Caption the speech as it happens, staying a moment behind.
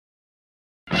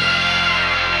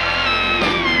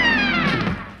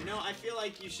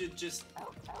should just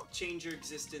change your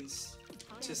existence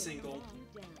to single.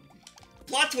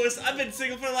 Plot twist, I've been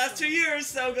single for the last 2 years,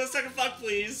 so go suck a fuck,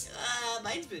 please.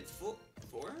 Mine's been 4,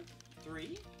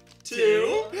 3,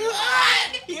 2, 1.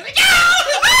 Here we go!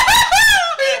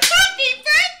 Happy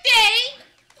birthday!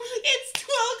 It's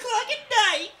 12 o'clock at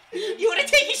night. You want to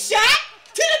take a shot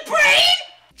to the brain?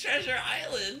 Treasure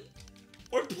Island.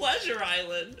 Or Pleasure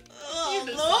Island. Oh,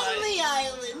 Lonely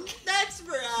Island. That's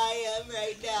where I am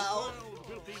right now.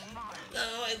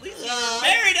 No, at least you were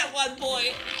married at one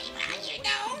point. You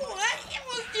know what?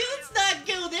 Well, let's not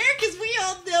go there, because we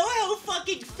all know how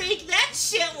fucking fake that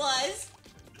shit was.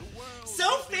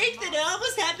 So fake that it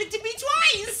almost happened to me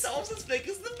twice. It's almost as fake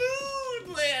as the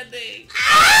moon landing.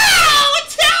 Oh!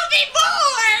 Tell me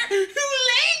more! Who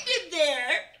landed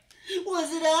there?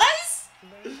 Was it us?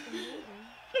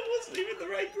 It wasn't even the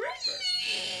right grammar.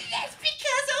 That's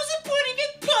because I was putting a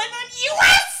pun on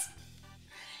US!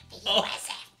 The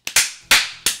USA.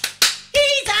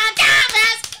 He's on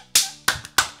Thomas!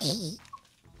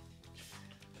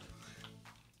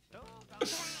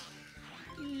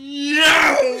 No!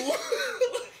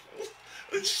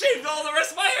 Shaved all the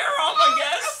rest of my hair off, I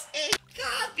guess.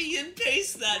 Copy and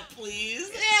paste that, please.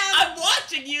 Yeah. I'm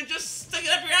watching you just stick it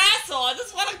up your asshole. I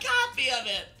just want a copy of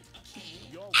it.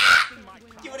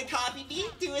 You want to copy me?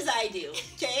 Do as I do.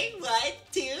 Okay? 1,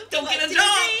 2. Don't 1, get a 2,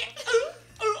 job.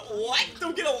 3. What?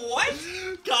 Don't get a what?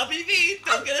 Copy me.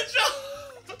 Don't get a job.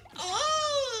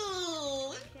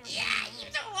 Oh! Yeah, you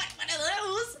don't want one of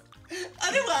those.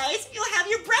 Otherwise, you'll have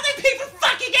your brother pay for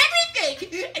fucking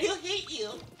everything, and he'll hate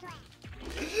you.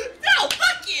 No,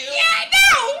 fuck you. Yeah, I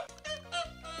know. Oh,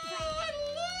 I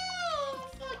love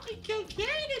fucking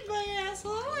cocaine in my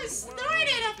asshole. I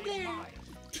snorted up there.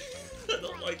 I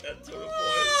don't like that tone of voice.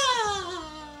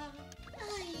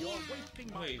 Oh,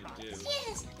 yeah. Wait, dude.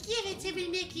 Yes, give it to me,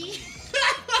 Mickey.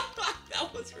 That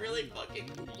was really fucking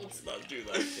cool. Let's not do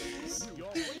that, please.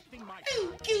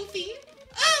 Oh, Goofy.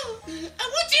 Oh, I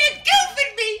want you to goof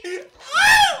at me.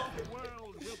 Oh!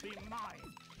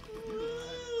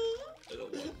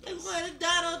 I want a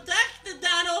Donald Duck to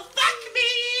Donald fuck me.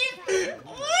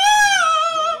 Woo!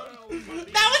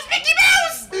 That was Mickey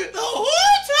Mouse. The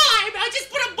whole time I just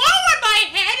put a bow on my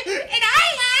head and I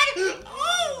had,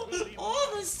 all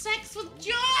the sex with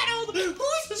Donald.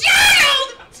 Who's Donald?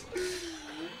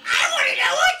 I want to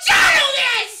know who Donald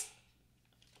is.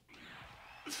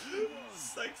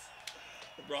 Sex.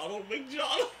 Ronald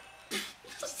McDonald.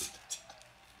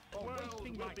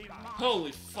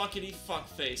 Holy fuckity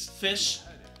fuckface. Fish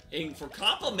ing for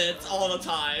compliments all the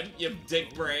time, you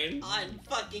dick brain. On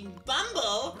fucking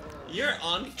Bumble. You're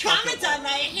on Comment on my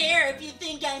hair if you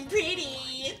think I'm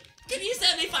pretty. Can you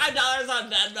send me $5 on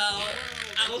Venmo?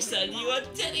 I will send you a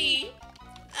titty.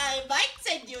 I might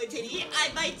send you a titty.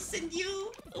 I might send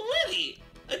you Winnie,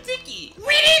 a dicky.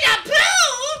 Winnie the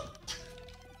Pooh!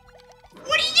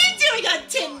 What are you doing on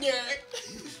Tinder?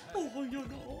 Oh, you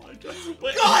know, I just...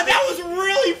 Wait, God, that was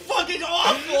really fucking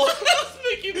awful. That's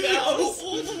Mickey Mouse.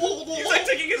 He's like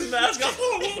taking his mask off.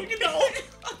 Oh, you know.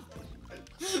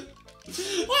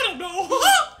 I don't know.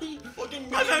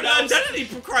 Fucking I've had an identity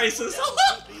crisis. Oh,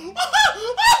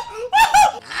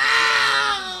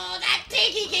 that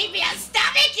piggy gave me a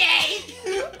stomachache.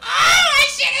 Oh, I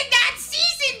should have not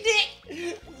seasoned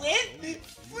it with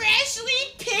freshly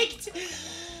picked.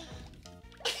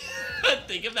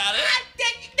 Think about it.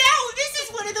 No, this is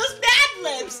one of those Mad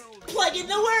Libs. Plug in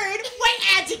the word. What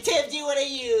adjective do you want to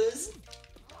use?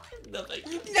 Nothing.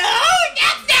 No,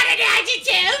 that's not an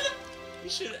adjective. You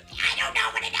should. I don't know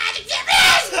what an adjective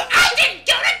is. I didn't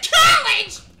go to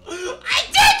college. I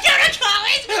did go to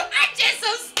college. I'm just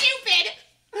so stupid.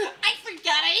 I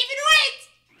forgot I even went.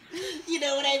 You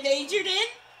know what I majored in?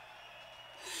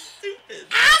 Stupid.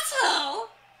 Asshole.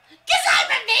 Cause I'm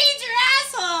a major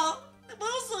asshole. I'm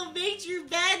also a major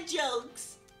bad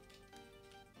jokes.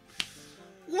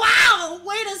 Wow,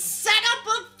 way to set up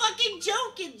a fucking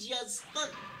joke and just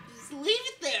leave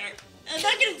it there. I'm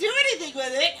not gonna do anything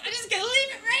with it. I'm just gonna leave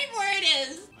it right where it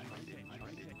is.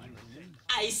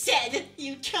 I said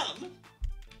you come.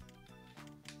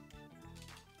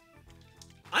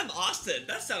 I'm Austin.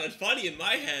 That sounded funny in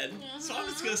my head, so I'm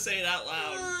just gonna say it out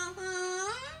loud.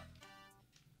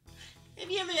 Have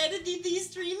you ever edited these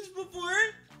streams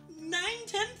before?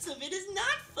 9/10 of it is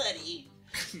not funny.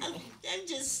 No. I'm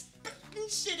just spitting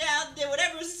shit out there,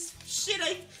 whatever shit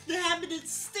I happen to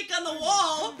stick on the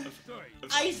wall.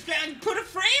 I put a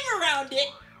frame around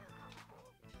it.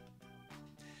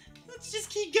 Let's just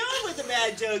keep going with the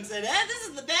bad jokes then, huh? This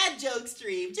is the bad joke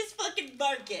stream. Just fucking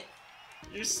bark it.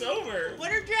 You're sober.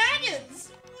 What are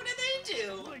dragons? What do they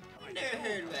do? I've never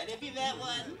heard of it. Have you met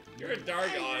one? You're a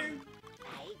Dargon.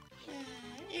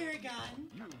 gone.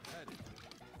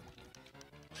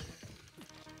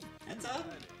 That's all.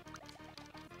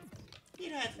 You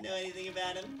don't have to know anything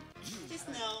about him. Just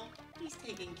know he's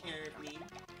taking care of me.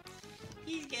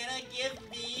 He's gonna give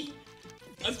me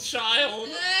a child.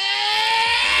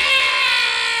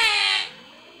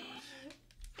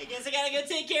 I guess I gotta go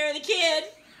take care of the kid.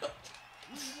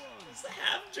 It's a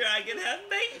half dragon, half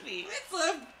baby.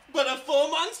 But a full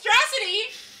monstrosity.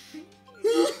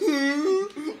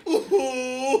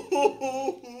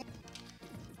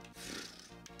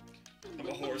 I'm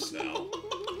a horse now.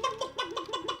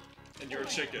 And you're a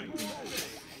chicken.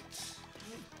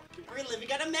 We're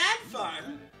living on a mad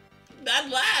farm. Mad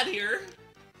lad here.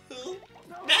 Who?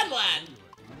 Mad lad.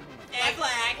 And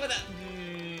black. With a...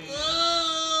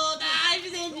 Oh, I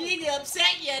didn't mean to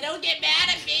upset you. Don't get mad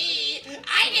at me.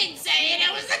 I didn't say it.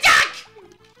 It was the duck.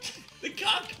 The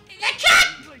cock. The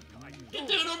cock. The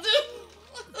doodle-doo.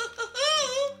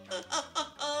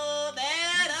 Oh,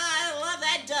 man, I love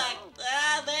that duck.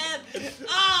 Ah, man.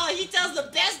 Oh, he tells the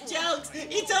best jokes.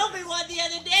 He told me one the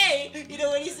other day. You know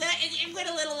what he said? It went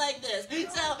a little like this.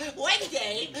 So, one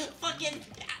day, fucking...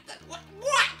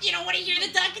 What? You don't want to hear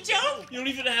the duck joke? You don't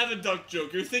even have a duck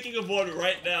joke. You're thinking of one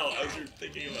right now as you're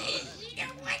thinking about it. You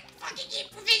know what fucking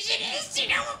improvisationists? You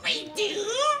know what we do?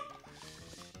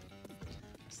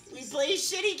 We play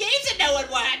shitty games that no one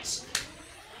watch.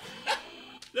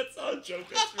 That's not a joke,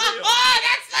 that's real. Oh,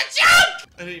 that's the joke!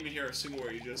 I didn't even hear a single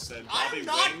word you just said. Bobby I'm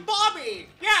not Wing. Bobby.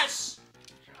 Yes.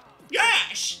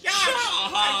 Yes! Yes.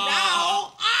 And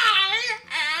now I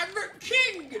am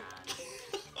king.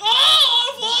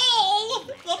 Of all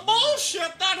the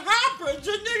bullshit that happens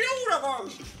in the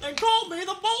universe. They call me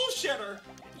the bullshitter.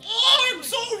 Oh, I'm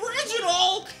so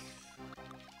original.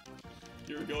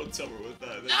 You were going somewhere with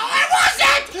that. No, I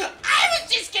wasn't! I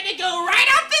was just gonna go right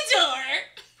out the door!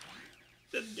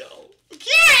 Then go.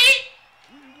 Okay!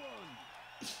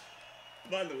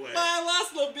 By the way, I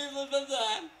lost a little bit of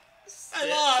that. I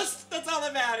lost. That's all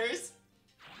that matters.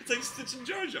 it's like Stitch and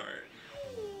Jar Jar.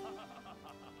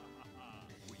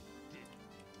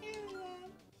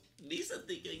 Lisa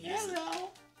thinking you some...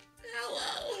 Hello.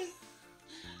 Hello.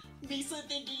 Misa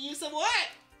thinking you some what?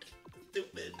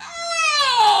 Stupid.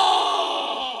 Oh!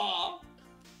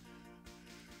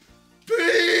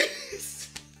 Peace!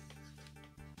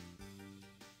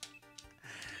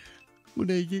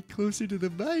 When I get closer to the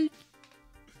mic.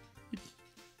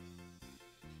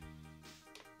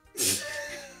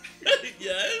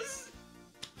 Yes?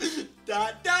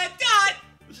 Dot, dot, dot!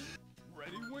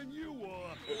 Ready when you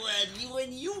are. Ready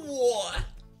when you war.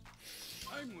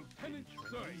 I'm Lieutenant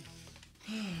Sai.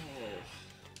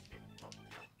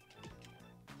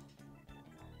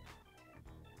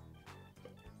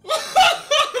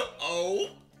 Oh?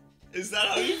 Is that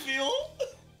how you feel?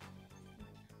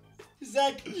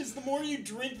 Zach, is the more you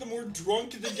drink, the more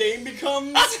drunk the game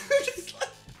becomes?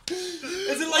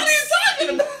 Is it like, what are you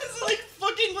talking about? Is it like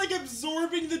fucking like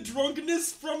absorbing the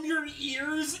drunkenness from your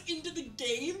ears into the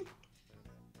game?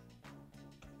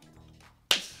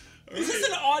 Is this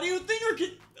an audio thing or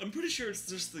can... I'm pretty sure it's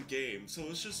just the game, so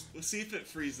let's see if it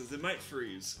freezes. It might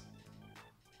freeze.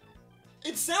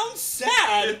 It sounds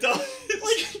sad. It does.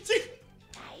 Like,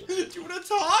 do you want to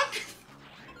talk?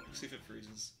 See if it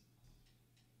freezes.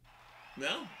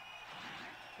 No?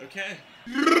 Okay.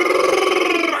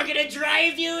 We're gonna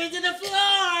drive you into the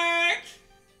floor!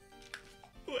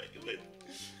 Wait.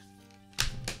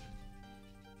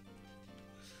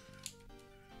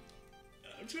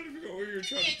 I'm trying to figure out where you're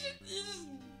trying to... It just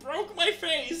broke my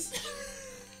face.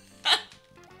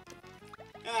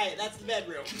 Alright, that's the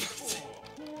bedroom.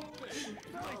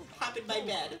 Hop in my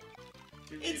bed.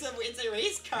 It's a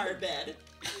race car bed.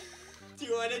 Do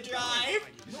you want to drive?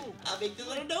 I'll make the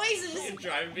little noises. You're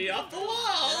driving me off the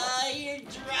wall. You're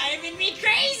driving me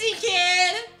crazy,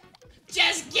 kid.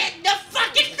 Just get in the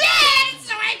fucking bed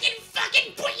so I can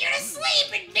fucking put you to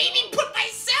sleep and maybe put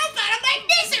myself out of my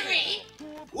misery.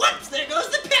 Whoops, there goes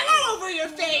the pillow over your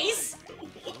face.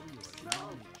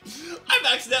 I'm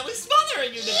accidentally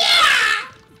smothering you to death.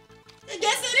 Yeah! I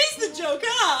guess that is the joke,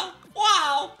 huh?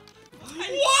 Wow.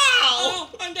 Wow!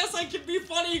 I guess I can be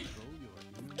funny.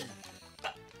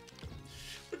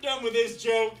 We're done with this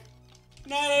joke.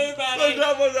 Night, everybody. We're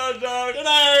done with that joke. Good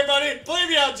night, everybody. Play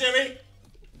me out, Jimmy.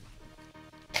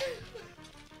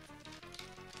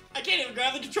 I can't even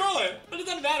grab the controller. But it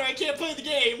doesn't matter. I can't play the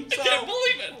game. So I can't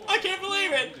believe it. I can't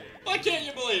believe it. Why can't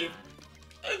you believe?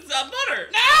 It's that butter.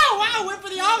 No! Wow, went for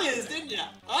the obvious, didn't ya?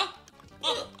 Huh?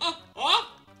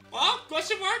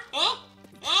 Question mark?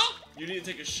 You need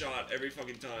to take a shot every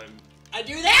fucking time. I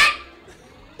do that?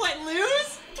 What,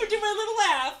 lose? Or do my little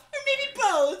laugh? Or maybe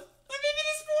both? Or maybe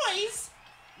this voice?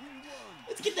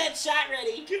 Let's get that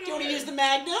Do you want to use the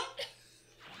Magnum?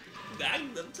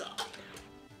 Magnum time.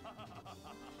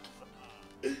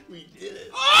 We did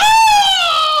it.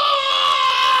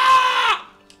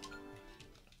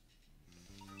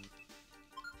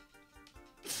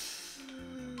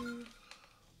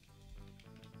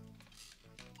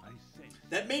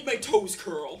 That made my toes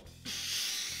curl.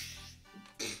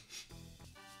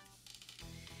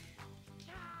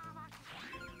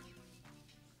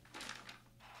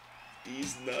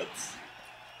 These nuts.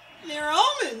 They're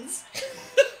almonds.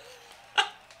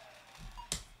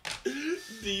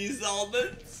 These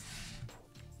almonds.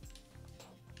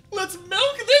 Let's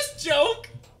milk this joke.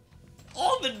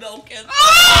 Almond milk and.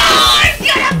 Oh, I'm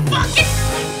gonna fucking